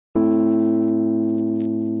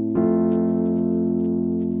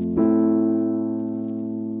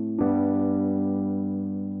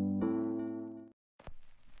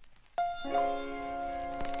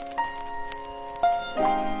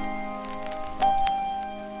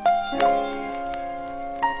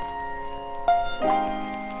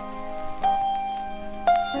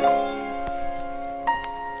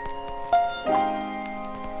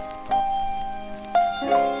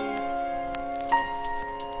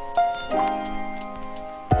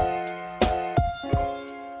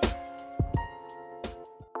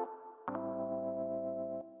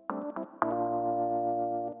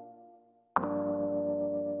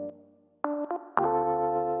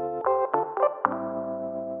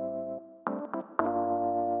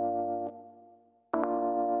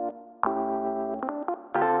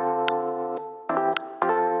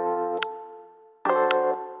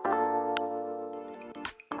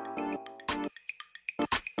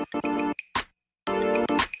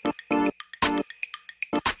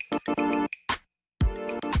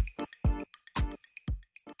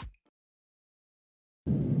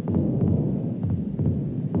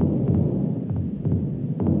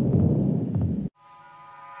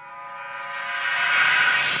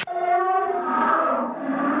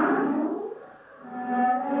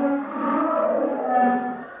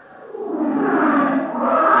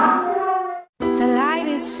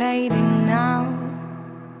Fading now.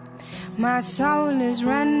 My soul is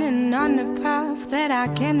running on a path that I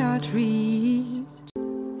cannot reach.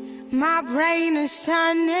 My brain is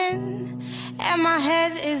turning and my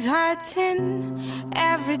head is hurting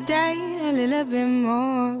every day a little bit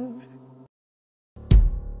more.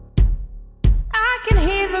 I can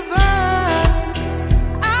hear the birds,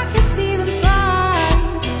 I can see them fly,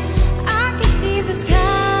 I can see the sky.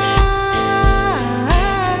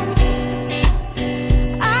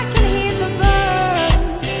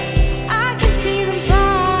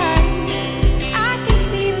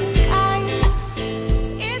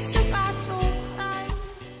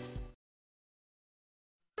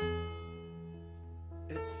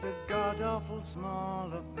 It's a god-awful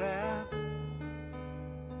small affair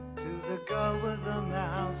to the girl with the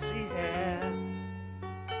mousy hair,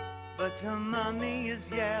 but her mommy is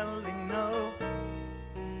yelling no,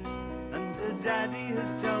 and her daddy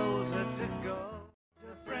has told her to go.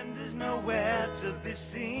 Her friend is nowhere to be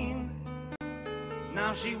seen.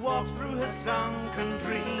 Now she walks through her sunken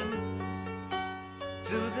dream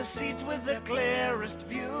to the seat with the clearest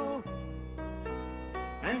view,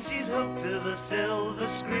 and she's hooked to the silver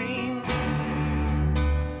screen.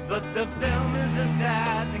 But the film is a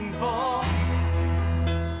sad thing for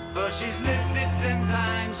she's lived it 10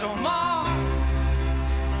 times or more.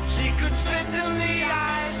 She could spit in the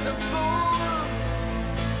eyes of fools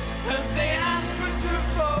if they